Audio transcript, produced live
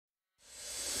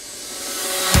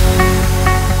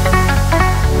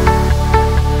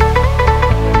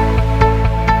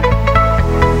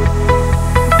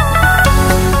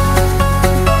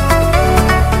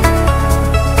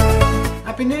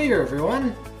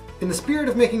In the spirit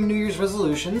of making New Year's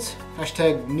resolutions,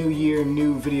 hashtag New Year,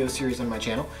 new video series on my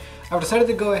channel, I've decided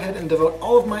to go ahead and devote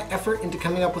all of my effort into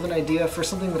coming up with an idea for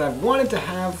something that I've wanted to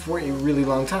have for a really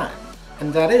long time.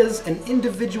 And that is an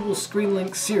individual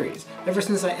screenlink series. Ever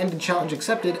since I ended Challenge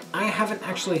Accepted, I haven't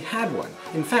actually had one.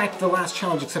 In fact, the last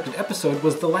Challenge Accepted episode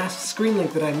was the last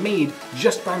screenlink that I made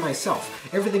just by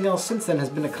myself. Everything else since then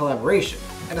has been a collaboration.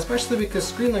 And especially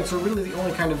because screenlinks are really the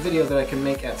only kind of video that I can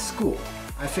make at school,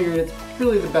 I figured it's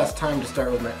really the best time to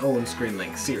start with my own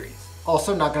screenlink series.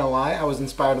 Also, not gonna lie, I was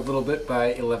inspired a little bit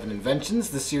by 11 Inventions,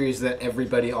 the series that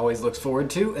everybody always looks forward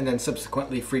to and then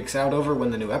subsequently freaks out over when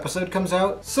the new episode comes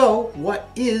out. So, what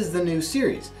is the new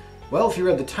series? Well, if you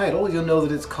read the title, you'll know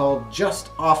that it's called Just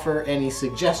Offer Any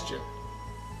Suggestion.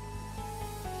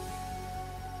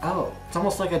 Oh, it's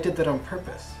almost like I did that on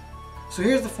purpose. So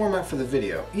here's the format for the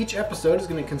video. Each episode is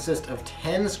going to consist of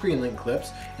 10 screenlink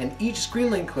clips, and each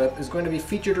screenlink clip is going to be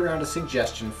featured around a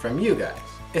suggestion from you guys.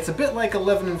 It's a bit like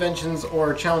 11 Inventions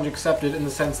or Challenge Accepted in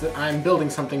the sense that I'm building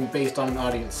something based on an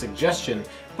audience suggestion,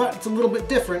 but it's a little bit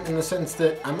different in the sense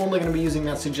that I'm only going to be using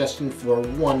that suggestion for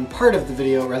one part of the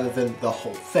video rather than the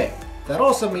whole thing. That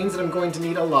also means that I'm going to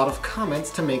need a lot of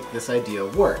comments to make this idea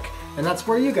work, and that's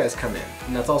where you guys come in,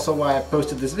 and that's also why I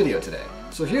posted this video today.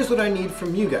 So here's what I need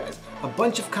from you guys. A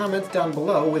bunch of comments down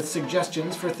below with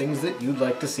suggestions for things that you'd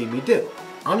like to see me do.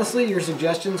 Honestly, your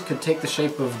suggestions could take the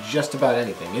shape of just about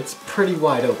anything. It's pretty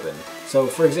wide open. So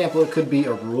for example, it could be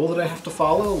a rule that I have to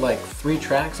follow, like 3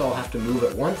 tracks all have to move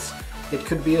at once. It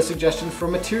could be a suggestion for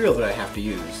material that I have to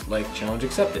use, like Challenge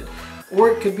Accepted. Or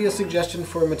it could be a suggestion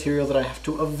for a material that I have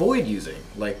to avoid using,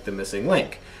 like the missing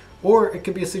link. Or it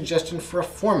could be a suggestion for a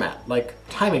format, like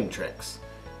timing tricks.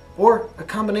 Or a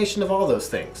combination of all those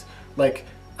things, like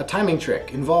a timing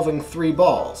trick involving 3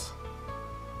 balls.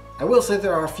 I will say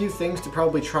there are a few things to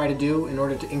probably try to do in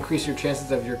order to increase your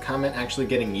chances of your comment actually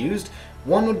getting used.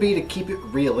 One would be to keep it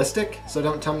realistic, so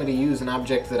don't tell me to use an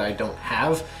object that I don't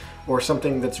have, or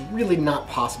something that's really not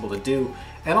possible to do.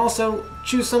 And also,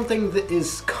 choose something that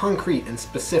is concrete and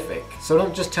specific, so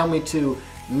don't just tell me to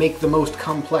make the most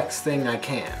complex thing I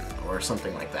can, or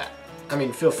something like that. I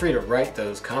mean, feel free to write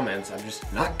those comments, I'm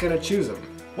just not gonna choose them.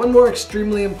 One more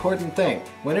extremely important thing.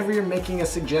 Whenever you're making a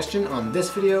suggestion on this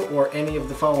video or any of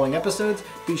the following episodes,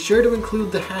 be sure to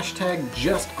include the hashtag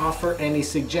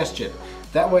 #JustOfferAnySuggestion.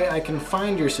 That way I can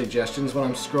find your suggestions when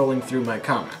I'm scrolling through my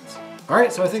comments.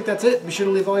 Alright, so I think that's it. Be sure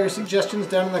to leave all your suggestions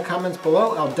down in the comments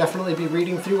below. I'll definitely be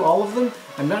reading through all of them.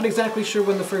 I'm not exactly sure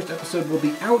when the first episode will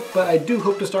be out, but I do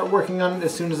hope to start working on it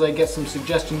as soon as I get some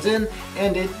suggestions in,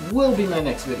 and it will be my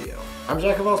next video. I'm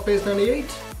Jack of All Space 98,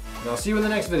 and I'll see you in the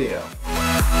next video.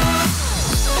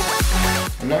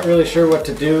 I'm not really sure what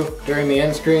to do during the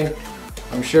end screen.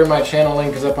 I'm sure my channel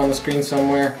link is up on the screen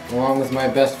somewhere, along with my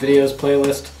best videos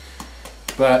playlist,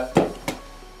 but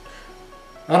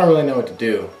I don't really know what to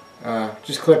do.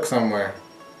 Just click somewhere.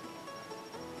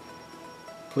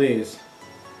 Please.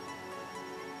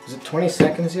 Is it 20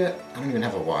 seconds yet? I don't even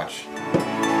have a watch.